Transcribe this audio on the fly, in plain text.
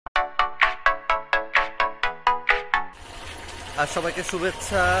আর সবাইকে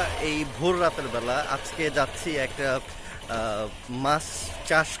শুভেচ্ছা। এই ভোর রাতের বেলা আজকে যাচ্ছি একটা মাছ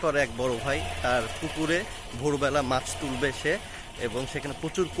চাষ করে এক বড় ভাই, তার পুকুরে ভোরবেলা মাছ তুলবে সে, এবং সেখানে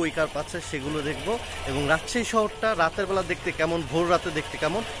প্রচুর কই কার্প আছে, সেগুলো দেখবো। এবং রাজশাহী শহরটা রাতের বেলা দেখতে কেমন, ভোর রাতে দেখতে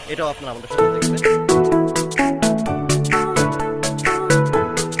কেমন, এটাও আপনারা আমাদের সাথে দেখবেন।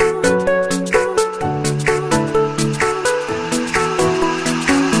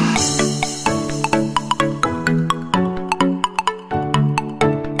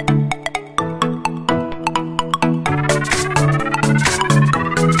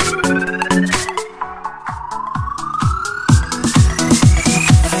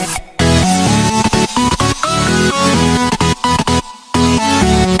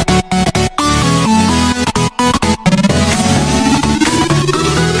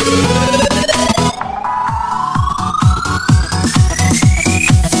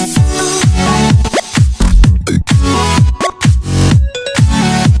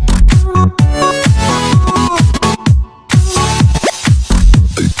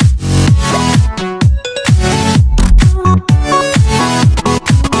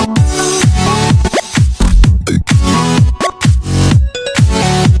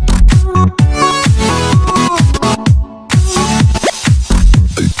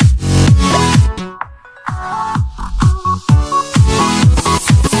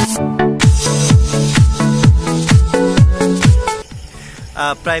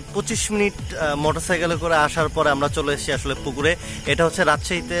 প্রায় 25 মিনিট মোটরসাইকেলে করে আসার পরে আমরা চলে এসেছি আসলে পুকুরে। এটা হচ্ছে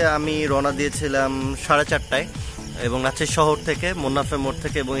রাজশাহীতে আমি রওনা দিয়েছিলাম 4:30টায়, এবং রাজশাহী শহর থেকে মুন্নাফে মোড়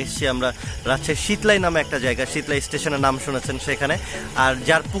থেকে, এবং এসেছি আমরা রাজশাহী শীতলাই নামে একটা জায়গা, শীতলাই স্টেশনের নাম শুনেছেন সেখানে। আর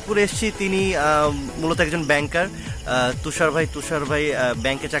যার পুকুরে এসেছি তিনি মূলত একজন ব্যাংকার, তুষার ভাই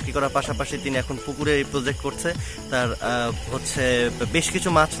ব্যাংকে চাকরি করার পাশাপাশি তিনি এখন পুকুরে এই প্রজেক্ট করছে। তার হচ্ছে বেশ কিছু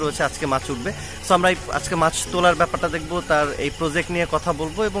মাছ রয়েছে, আজকে মাছ উঠবে। সো আমরা আজকে মাছ তোলার ব্যাপারটা দেখবো, তার এই প্রজেক্ট নিয়ে কথা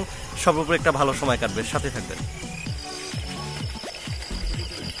বলবো, এবং সর্বোপরি একটা ভালো সময় কাটবে। সাথে থাকবেন।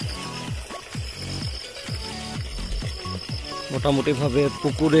 মোটামুটিভাবে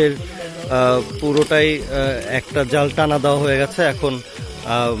পুকুরের পুরোটাই একটা জাল টানা দেওয়া হয়ে গেছে। এখন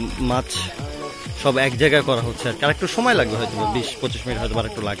মাছ সব এক জায়গায় করা হচ্ছে, আর একটু সময় লাগবে, হয়তো 20-25 মিনিট হয়তো আর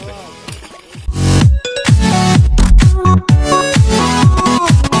একটু লাগবে।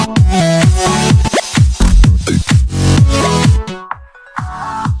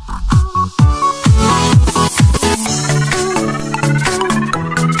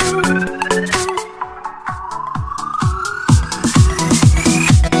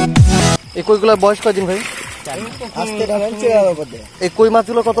 এই কইগুলোর বয়স কয়দিন ভাই? এই কই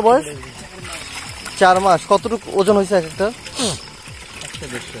মাছগুলো কত বয়স? 4 মাস। কতটুকু ওজন হয়েছে এক একটা?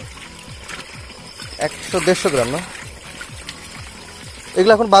 100-150 গ্রাম না?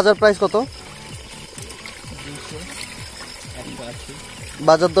 এগুলো এখন বাজার প্রাইস কত?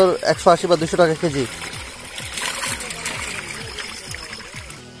 বাজার দর 180 বা 200 টাকা কেজি।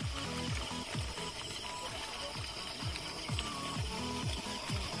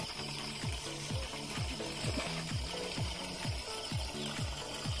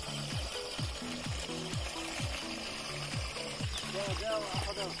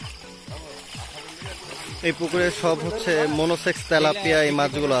 এই পুকুরে সব হচ্ছে মনোসেক্স তেলাপিয়া, এই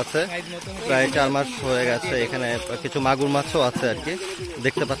মাছগুলো আছে। প্রায় 4 মাস হয়ে গেছে। এখানে কিছু মাগুর মাছও আছে আর কি,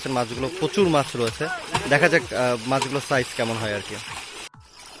 দেখতে পাচ্ছেন মাছগুলো, প্রচুর মাছ রয়েছে। দেখা যাক মাছগুলোর সাইজ কেমন হয় আর কি।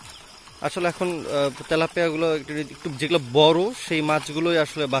 আসলে এখন তেলাপিয়াগুলো একটু যেগুলো বড়, সেই মাছগুলোই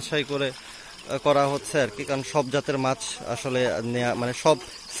আসলে বাছাই করে করা হচ্ছে আর কি, কারণ সব জাতের মাছ আসলে নেওয়া, মানে সব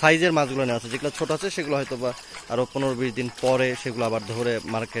সাইজের মাছগুলো নেওয়া হচ্ছে। যেগুলো ছোট আছে সেগুলো হয়তো বা আরো 15-20 দিন পরে সেগুলো আবার ধরে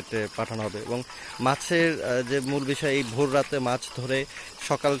মার্কেটে পাঠানো হবে। এবং মাছের যে মূল বিষয়, এই ভোর রাতে মাছ ধরে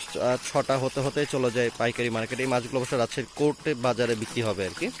সকাল 6টা হতে হতে চলে যায় পাইকারি মার্কেটে। এই মাছগুলো অবশ্য রাজশাহীর কোর্টে বাজারে বিক্রি হবে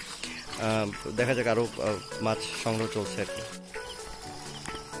আর কি। দেখা যাক, আরো মাছ সংগ্রহ চলছে আর কি।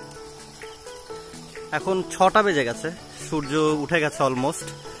 এখন 6টা বেজে গেছে, সূর্য উঠে গেছে অলমোস্ট।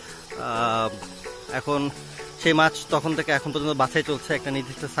 এখন সেই মাছ তখন থেকে এখন পর্যন্ত বাছাই চলছে। একটা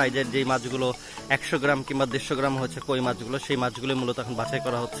নির্দিষ্ট সাইজের যেই মাছগুলো 100 গ্রাম কিংবা 150 গ্রাম হচ্ছে কই মাছগুলো, সেই মাছগুলো মূলত এখন বাছাই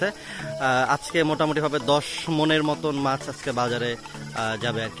করা হচ্ছে। আজকে মোটামুটিভাবে 10 মনের মতন মাছ আজকে বাজারে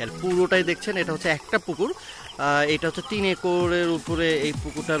যাবে আর কি। আর পুরোটাই দেখছেন, এটা হচ্ছে একটা পুকুর, এটা হচ্ছে 3 একরের উপরে এই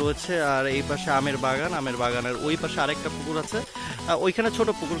পুকুরটা রয়েছে। আর এই পাশে আমের বাগানের ওই পাশে আরেকটা পুকুর আছে, ওইখানে ছোট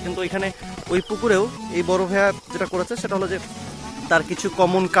পুকুর, কিন্তু ওইখানে ওই পুকুরেও এই বড় ভাইয়া যেটা করেছে সেটা হলো যে তার কিছু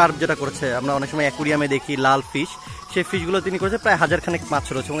কমন কার্প যেটা করেছে, আমরা অনেক সময় অ্যাকুরিয়ামে দেখি লাল ফিশ, সেই ফিশগুলো তিনি করেছে। প্রায় 1000 খানেক মাছ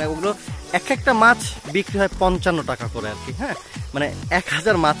রয়েছে এবং ওগুলো এক একটা মাছ বিক্রি হয় 55 টাকা করে আর কি। হ্যাঁ, মানে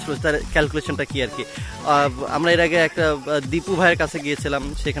 1000 মাছ রয়েছে, তার ক্যালকুলেশনটা কি আর কি। আমরা এর আগে একটা দীপু ভাইয়ের কাছে গিয়েছিলাম,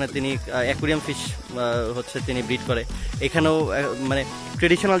 সেখানে তিনি অ্যাকুরিয়াম ফিশ হচ্ছে তিনি ব্রিড করে। এখানেও মানে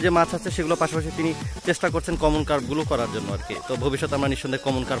ট্রেডিশনাল যে মাছ আছে সেগুলো পাশাপাশি তিনি চেষ্টা করছেন কমন কার্পগুলো করার জন্য আর কি। তো ভবিষ্যতে আমরা নিঃসন্দেহে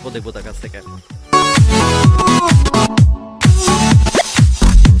কমন কার্পও দেখবো তার কাছ থেকে।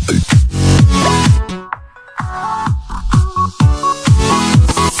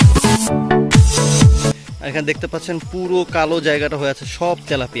 এখানে দেখতে পাচ্ছেন পুরো কালো জায়গাটা হয়ে আছে সব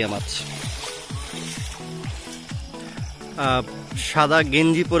তেলাপিয়া মাছ। সাদা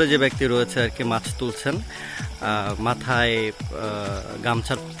গেঞ্জি পরে যে ব্যক্তি রয়েছে আর কি মাছ তুলছেন, মাথায়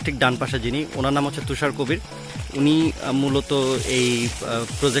গামছার ঠিক ডান পাশে যিনি, ওনার নাম হচ্ছে তুষার কবির। উনি মূলত এই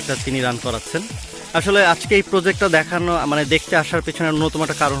প্রজেক্টটা তিনি রান করাচ্ছেন। আসলে আজকে এই প্রজেক্টটা দেখানো মানে দেখতে আসার পেছনে অন্যতম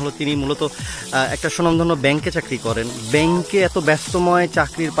একটা কারণ হলো তিনি মূলত একটা সুনামধন্য ব্যাংকে চাকরি করেন। ব্যাংকে এত ব্যস্তময়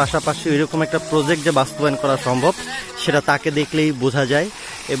চাকরির পাশাপাশি এরকম একটা প্রজেক্ট যে বাস্তবায়ন করা সম্ভব সেটা তাকে দেখলেই বোঝা যায়।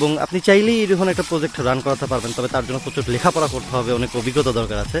 এবং আপনি চাইলেই এরকম একটা প্রজেক্ট রান করাতে পারবেন, তবে তার জন্য প্রচুর লেখাপড়া করতে হবে, অনেক অভিজ্ঞতা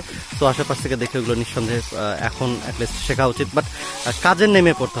দরকার আছে। তো আশেপাশ থেকে দেখে ওগুলো নিঃসন্দেহে এখন অ্যাটলিস্ট শেখা উচিত। বাট কাজে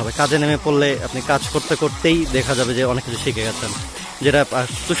নেমে পড়তে হবে। কাজে নেমে পড়লে আপনি কাজ করতে করতেই দেখা যাবে যে অনেক কিছু শিখে গেছেন, যেটা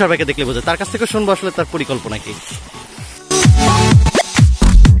তুষার ভাইকে দেখলে বোঝে। তার কাছ থেকে শুনবো আসলে তার পরিকল্পনা কি।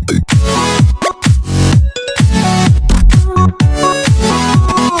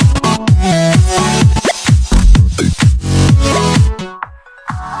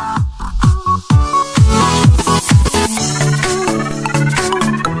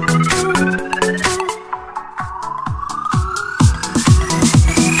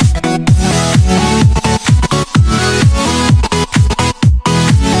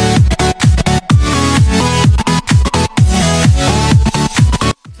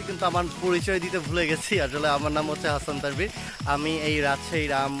 আমার পরিচয় দিতে ভুলে গেছি, আসলে আমার নাম হচ্ছে হাসান তানভীর। আমি এই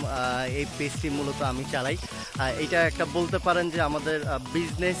রাজশাহীর আম এই পেজটি মূলত আমি চালাই। এটা একটা বলতে পারেন যে আমাদের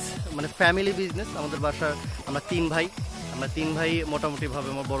বিজনেস, মানে ফ্যামিলি বিজনেস। আমাদের বাসার আমরা তিন ভাই মোটামুটিভাবে।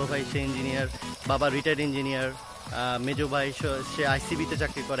 আমার বড় ভাই সে ইঞ্জিনিয়ার, বাবা রিটায়ার্ড ইঞ্জিনিয়ার, মেজো ভাই সে আইসিবিতে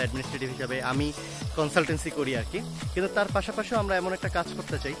চাকরি করে অ্যাডমিনিস্ট্রেটিভ হিসাবে, আমি কনসালটেন্সি করি আর কি। কিন্তু তার পাশাপাশিও আমরা এমন একটা কাজ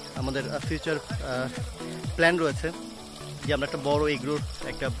করতে চাই, আমাদের ফিউচার প্ল্যান রয়েছে যে আমরা একটা বড় এগ্রোর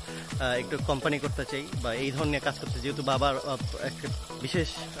একটা কোম্পানি করতে চাই বা এই ধরনের কাজ করতে। যেহেতু বাবার একটা বিশেষ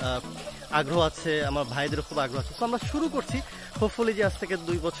আগ্রহ আছে, আমার ভাইদেরও খুব আগ্রহ আছে। তো আমরা শুরু করছি, হোপফুলি যে আজ থেকে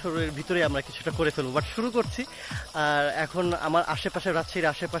 2 বছরের ভিতরে আমরা কিছুটা করে ফেলবো, বাট শুরু করছি। আর এখন আমার আশেপাশে,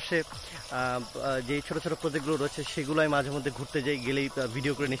 রাজশাহীর আশেপাশে যে ছোট ছোট প্রজেক্টগুলো রয়েছে সেগুলোই মাঝে মধ্যে ঘুরতে যাই, গেলেই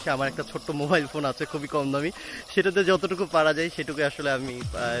ভিডিও করে নিচ্ছি। আমার একটা ছোট্ট মোবাইল ফোন আছে, খুবই কম দামি, সেটাতে যতটুকু পারা যায় সেটুকু আসলে আমি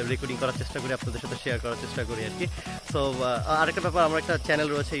রেকর্ডিং করার চেষ্টা করি, আপনাদের সাথে শেয়ার করার চেষ্টা করি আর কি। সো আরেকটা ব্যাপার, আমার একটা চ্যানেল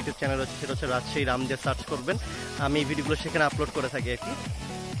রয়েছে, ইউটিউব চ্যানেল রয়েছে, সেটা হচ্ছে রাজশাহী রাম দিয়ে সার্চ করবেন। আমি এই ভিডিওগুলো সেখানে আপলোড করে থাকি আর কি।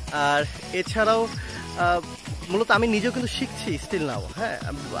 আর এছাড়াও মূলত আমি নিজেও কিন্তু শিখছি স্টিল নাও। হ্যাঁ,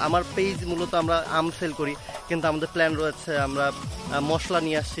 আমার পেজ মূলত আমরা আম সেল করি, কিন্তু আমাদের প্ল্যান রয়েছে আমরা মশলা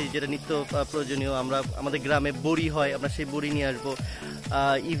নিয়ে আসছি যেটা নিত্য প্রয়োজনীয়। আমরা আমাদের গ্রামে বড়ি হয়, আমরা সেই বড়ি নিয়ে আসবো।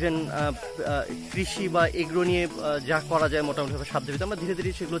 ইভেন কৃষি বা এগ্রো নিয়ে যা করা যায় মোটামুটিভাবে সাধ্যের ভিতরে আমরা ধীরে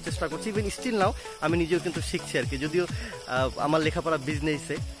ধীরে সেগুলো চেষ্টা করছি। ইভেন স্টিল নাও আমি নিজেও কিন্তু শিখছি আর কি। যদিও আমার লেখাপড়া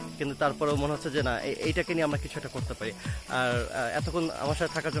বিজনেসে, কিন্তু তারপরেও মনে হচ্ছে যে না, এইটাকে নিয়ে আমরা কিছু একটা করতে পারি। আর এতক্ষণ আমার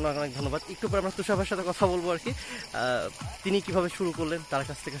সাথে থাকার জন্য অনেক ধন্যবাদ। একটু পরে আমরা তুষার ভাইয়ের সাথে কথা বলবো আর কি। তিনি কিভাবে শুরু করলেন তার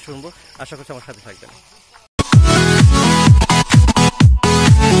কাছ থেকে শুনবো, আশা করছি আমার সাথে থাকবেন।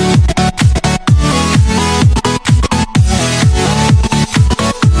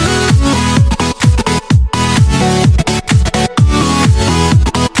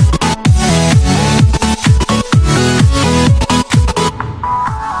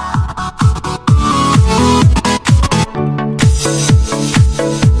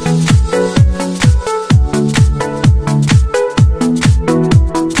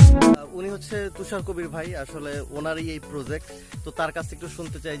 তুষার কবির ভাই, আসলে ওনারই এই প্রজেক্ট। তো তার কাছে একটু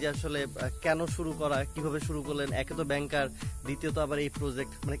শুনতে চাই যে আসলে কেন শুরু করা, কিভাবে শুরু করলেন। একে তো ব্যাংকার, দ্বিতীয়ত আবার এই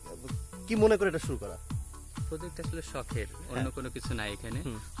প্রজেক্ট, মানে কি মনে করে এটা শুরু করা? প্রজেক্ট আসলে শখের, অন্য কোনো কিছু নাই এখানে,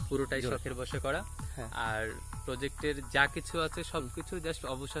 পুরোটাই শখের বসে করা। আর প্রজেক্টের যা কিছু আছে সবকিছু জাস্ট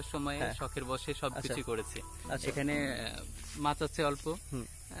অবসর সময়ে শখের বসে সবকিছু করেছি। এখানে মাছ আছে অল্প,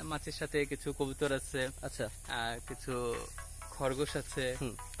 মাছের সাথে কিছু কবুতর আছে, আচ্ছা, কিছু খরগোশ আছে,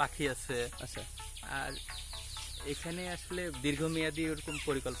 পাখি আছে। আচ্ছা, আর এখানে আসলে দীর্ঘমেয়াদী ওরকম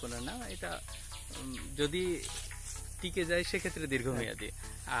পরিকল্পনা না, এটা যদি টিকে যায় সেক্ষেত্রে দীর্ঘমেয়াদী।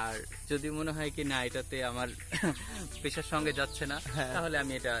 আর যদি মনে হয় কি না এটাতে আমার পেশার সঙ্গে যাচ্ছে না, তাহলে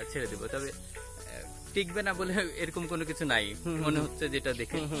আমি এটা ছেড়ে দেবো। তবে টিকবে না বলে এরকম কোনো কিছু নাই মনে হচ্ছে যেটা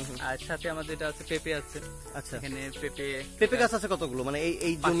দেখে। আর সাথে আমাদের এটা আছে পেঁপে আছে। আচ্ছা, এখানে পেঁপে গাছ আছে কতগুলো? মানে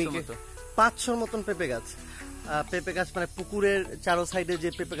এই জমিতে 500 মতন পেঁপে গাছ। পেঁপে গাছ মানে পুকুরের চারো সাইডে যে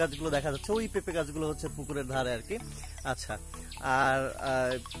পেঁপে গাছগুলো দেখা যাচ্ছে ওই পেঁপে গাছগুলো হচ্ছে পুকুরের ধারে আর কি। আচ্ছা, আর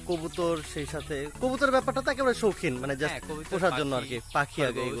কবুতর, সেই সাথে কবুতরের ব্যাপারটা তো একেবারে শৌখিন, মানে জাস্ট পোষার জন্য আর কি, পাখি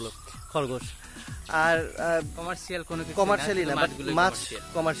আগে এগুলো, খরগোশ। আর কমার্শিয়াল কোনো কিছু কমার্শিয়ালি না, মাছ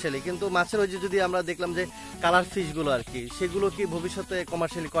কমার্শিয়ালি। কিন্তু মাছের ওই যে যদি আমরা দেখলাম যে কালার ফিশ গুলো আর কি, সেগুলো কি ভবিষ্যতে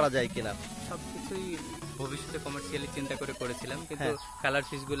কমার্শিয়ালি করা যায় কিনা? সবকিছুই ভবিষ্যতে কমার্শিয়ালি চিন্তা করেছিলাম, কিন্তু কালার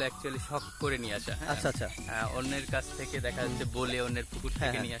ফিশ গুলো অ্যাকচুয়ালি শখ করে নিয়ে আসা। আচ্ছা আচ্ছা, অন্যের কাছ থেকে দেখা যাচ্ছে বলে অন্যের পুকুর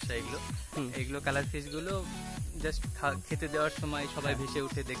থেকে নিয়ে আসা এগুলো কালার ফিশ গুলো জাস্ট খেতে দেওয়ার সময় সবাই ভেসে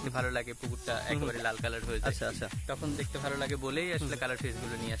উঠে দেখতে ভালো লাগে, পুকুরটা একেবারে লাল কালার হয়ে যায়, তখন দেখতে ভালো লাগে বলেই আসলে কালার ফিশ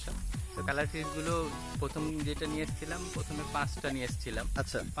গুলো নিয়ে আসা। তো কালার ফিশ গুলো প্রথম যেটা নিয়ে এসেছিলাম, প্রথমে 5টা নিয়ে এসেছিলাম।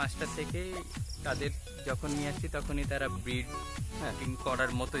 আচ্ছা, 5টা থেকে তাদের যখন নিয়ে আসছি তখনই তারা ব্রিড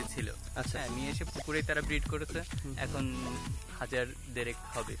করার মতোই ছিল। আচ্ছা, নিয়ে এসে পুকুরে তারা ব্রিড করেছে, এখন 1000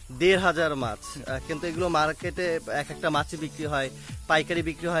 হবে, 1500 মাছ। কিন্তু এগুলো মার্কেটে এক একটা মাছই বিক্রি হয়, পাইকারি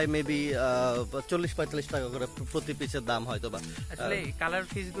বিক্রি হয় মেবি 40-45 টাকা করে প্রতি পিসের দাম হয়তো বা। আসলে কালার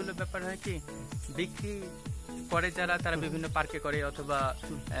ফিশ গুলো ব্যাপার হয় কি, বিক্রি করে যারা, তারা বিভিন্ন পার্কে করে অথবা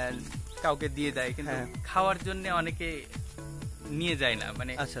কাউকে দিয়ে দেয়, কিন্তু খাওয়ার জন্য অনেকে নিয়ে যায় না,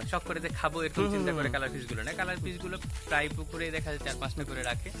 মানে শখ করে যে খাবো এরকম চিন্তা করে কালার ফিশ গুলো না। কালার ফিশ গুলো প্রায় পুকুরে দেখা যায় 4-5টা করে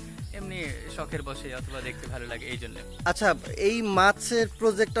রাখে, এমনি শখের বসে অথবা দেখতে ভালো লাগে এই জন্য। আচ্ছা, এই মাছের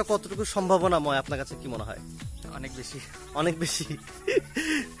প্রজেক্টটা কতটুকু সম্ভাবনাময় আপনার কাছে কি মনে হয়? অনেক বেশি, অনেক বেশি।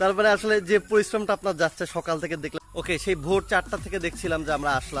 তারপরে আসলে যে পরিশ্রমটা আপনার যাচ্ছে সকাল থেকে দেখলাম, ওকে, সেই ভোর 4টা থেকে দেখছিলাম যে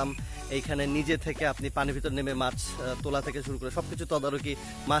আমরা আসলাম এইখানে, নিজে থেকে আপনি পানির ভিতর নেমে মাছ তোলা থেকে শুরু করে সবকিছু তদারকি,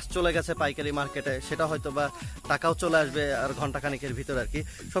 মাছ চলে গেছে পাইকারি মার্কেটে, সেটা হয়তো বা টাকাও চলে আসবে আর ঘন্টাখানেকের ভিতর আর কি।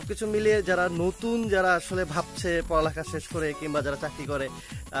 সবকিছু মিলিয়ে যারা নতুন, যারা আসলে ভাবছে পড়ালেখা শেষ করে কিংবা যারা চাকরি করে,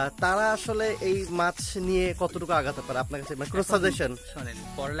 তারা আসলে এই মাছ নিয়ে কতটুকু আগাতে পারে আপনার কাছে কোনো সাজেশন? শোনেন,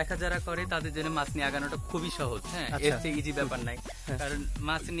 পড়ালেখা যারা করে তাদের জন্য মাছ নিয়ে আগানোটা খুবই সহজ। হ্যাঁ, এর চেয়ে ইজি ব্যাপার নাই, কারণ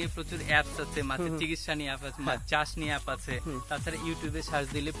মাছ নিয়ে প্রচুর অ্যাপস আছে, মাছের চিকিৎসা নিয়ে অ্যাপ আছে, মাছ চাষ নিয়ে অ্যাপ আছে, তাছাড়া ইউটিউবে সার্চ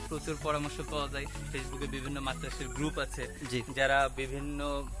দিলে প্রচুর পরামর্শ পাওয়া যায়, ফেসবুকে বিভিন্ন মাছ চাষের গ্রুপ আছে যারা বিভিন্ন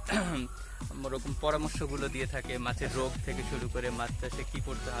রকম পরামর্শগুলো দিয়ে থাকে, মাছের রোগ থেকে শুরু করে মাছ চাষে কি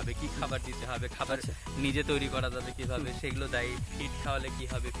করতে হবে, কি খাবার দিতে হবে, খাবার নিজে তৈরি করা যাবে কিভাবে, সেগুলো দেয়, ফিড খাওয়ালে কি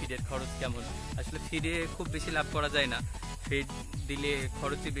হবে, ফিডের খরচ কেমন। আসলে ফিডে খুব বেশি লাভ করা যায় না, ফিড দিলে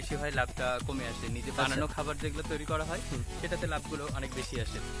খরচই বেশি হয়, লাভটা কমে আসে। নিজে বানানো খাবার যেগুলো তৈরি করা হয় সেটাতে লাভগুলো অনেক বেশি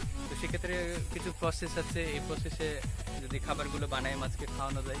আসে। তো সেক্ষেত্রে কিছু প্রসেস আছে, এই প্রসেসে যদি খাবারগুলো বানায় মাছকে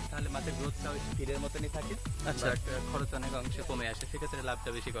খাওয়ানো যায় তাহলে মাছের গ্রোথটা ওই ফিডের মতনই থাকে, খরচ অনেক অংশে কমে আসে, সেক্ষেত্রে লাভটা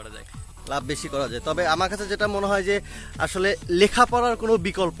বেশি করা যায়, লাভ বেশি করা যায়। তবে আমার কাছে যেটা মনে হয় যে আসলে লেখাপড়ার কোনো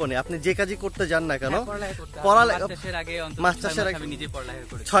বিকল্প নেই, আপনি যে কাজই করতে যান না কেন, মাছ চাষের আগে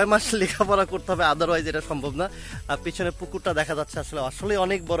 6 মাস লেখাপড়া করতে হবে, আদারওয়াইজ এটা সম্ভব না। পিছনে পুকুরটা দেখা যাচ্ছে, আসলে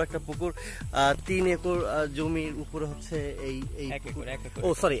অনেক বড় একটা পুকুর, 3 একর জমির উপরে হচ্ছে এই 1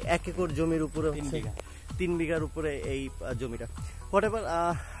 একর জমির উপরে হচ্ছে 3 বিঘার উপরে এই জমিটা। হোয়াটএভার,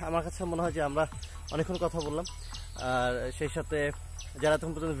 আমার কাছে মনে হয় যে আমরা অনেকক্ষণ কথা বললাম, আর সেই সাথে যারা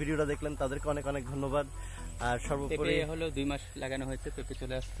তখন পর্যন্ত ভিডিওটা দেখলেন তাদেরকে অনেক অনেক ধন্যবাদ। আর সর্বোপরি হলো 2 মাস লাগানো হয়েছে, পেঁপে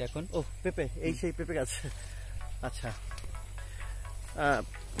চলে আসছে এখন। ও, পেঁপে, এই সেই পেঁপে গাছ। আচ্ছা,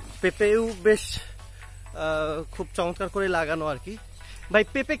 পেঁপেও বেশ খুব চমৎকার করে লাগানো আর কি। ভাই,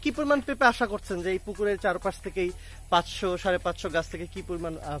 পেঁপে কি পরিমাণ পেঁপে আশা করছেন যে এই পুকুরের চারপাশ থেকেই 500-550 গাছ থেকে কি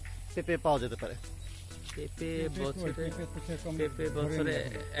পরিমাণ পেঁপে পাওয়া যেতে পারে? পেঁপে বছরে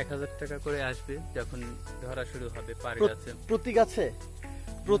 1000 টাকা করে আসবে যখন ধরা শুরু হবে পার গাছে। প্রতি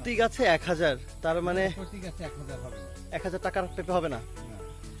গাছে 1000, তার মানে 1000 টাকার পেঁপে হবে না?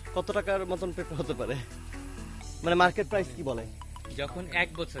 কত টাকার মতন পেঁপে হতে পারে, মানে মার্কেট প্রাইস কি বলে? যখন এক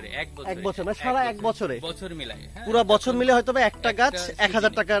বছর মানে সারা এক বছরে মিলাই, পুরো বছর মিলে হয়তো একটা গাছ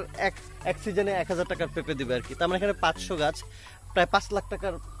 1000 টাকার, এক সিজনে 1000 টাকার পেঁপে দিবে আর কি। তার মানে এখানে 500 গাছ, প্রায় 5 লাখ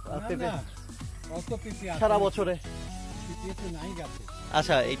টাকার পেঁপে সারা বছরে।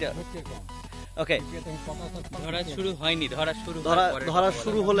 আচ্ছা, এটা ওকে, ধরা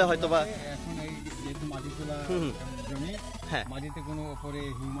শুরু হলে হয়তো বা মাটিতে কোনো উপরে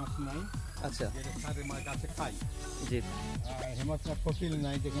হিউমাস নাই। আচ্ছা, গাছে খাই, জি, হিউমাস ফসিল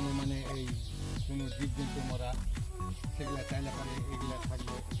নাই, যেখানে মানে এই কোনো জীবজন্তু মরা, সেগুলা চাইলে পরে এগুলা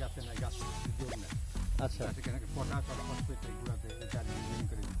থাকলে গাছে নাই, গাছ জোর নেই। আচ্ছা, সেখানে পটাশ আর ফসফেট এগুলাতে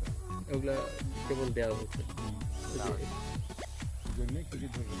করে দিতে হবে, ওগুলা কেবল দেওয়া হচ্ছে।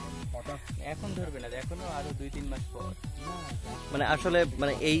 এখন ধরবে না, এখনো আরো 2-3 মাস পর। মানে আসলে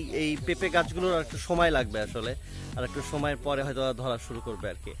মানে এই পেঁপে গাছগুলোর একটু সময় লাগবে আসলে, আর একটু সময়ের পরে হয়তো ধরা শুরু করবে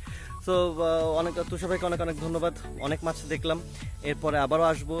আর কি। সো অনেক তুষার ভাইকে অনেক অনেক ধন্যবাদ, অনেক মাছ দেখলাম, এরপরে আবারও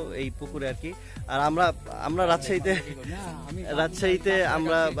আসবো এই পুকুরে আর কি। আর আমরা রাজশাহীতে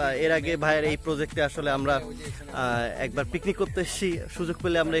আমরা এর আগে ভাইয়ের এই প্রজেক্টে আসলে আমরা একবার পিকনিক করতে এসেছি, সুযোগ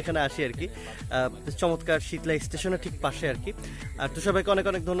পেলে আমরা এখানে আসি আর কি, চমৎকার শীতলা স্টেশনের ঠিক পাশে আর কি। আর তুষার ভাইকে অনেক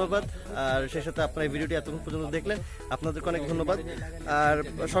অনেক ধন্যবাদ, আর সেই সাথে আপনার এই ভিডিওটি এতক্ষণ পর্যন্ত দেখলেন, আপনাদেরকে অনেক ধন্যবাদ। আর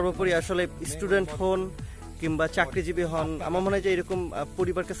সর্বোপরি আসলে স্টুডেন্ট হন কিংবা চাকরিজীবী হন, আমার মনে হয় যে এরকম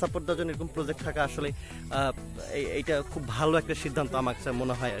পরিবারকে সাপোর্ট দেওয়ার জন্য এরকম প্রজেক্ট থাকা আসলে এইটা খুব ভালো একটা সিদ্ধান্ত আমার কাছে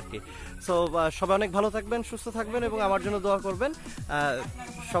মনে হয় আর কি। সো সবাই অনেক ভালো থাকবেন, সুস্থ থাকবেন এবং আমার জন্য দোয়া করবেন।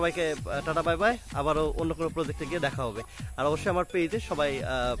 সবাইকে টাটা বাই বাই, আবারও অন্য কোনো প্রজেক্টে গিয়ে দেখা হবে। আর অবশ্যই আমার পেজে সবাই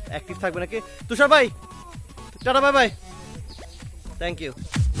অ্যাক্টিভ থাকবে নাকি। তুষার ভাই tata bye bye, thank you.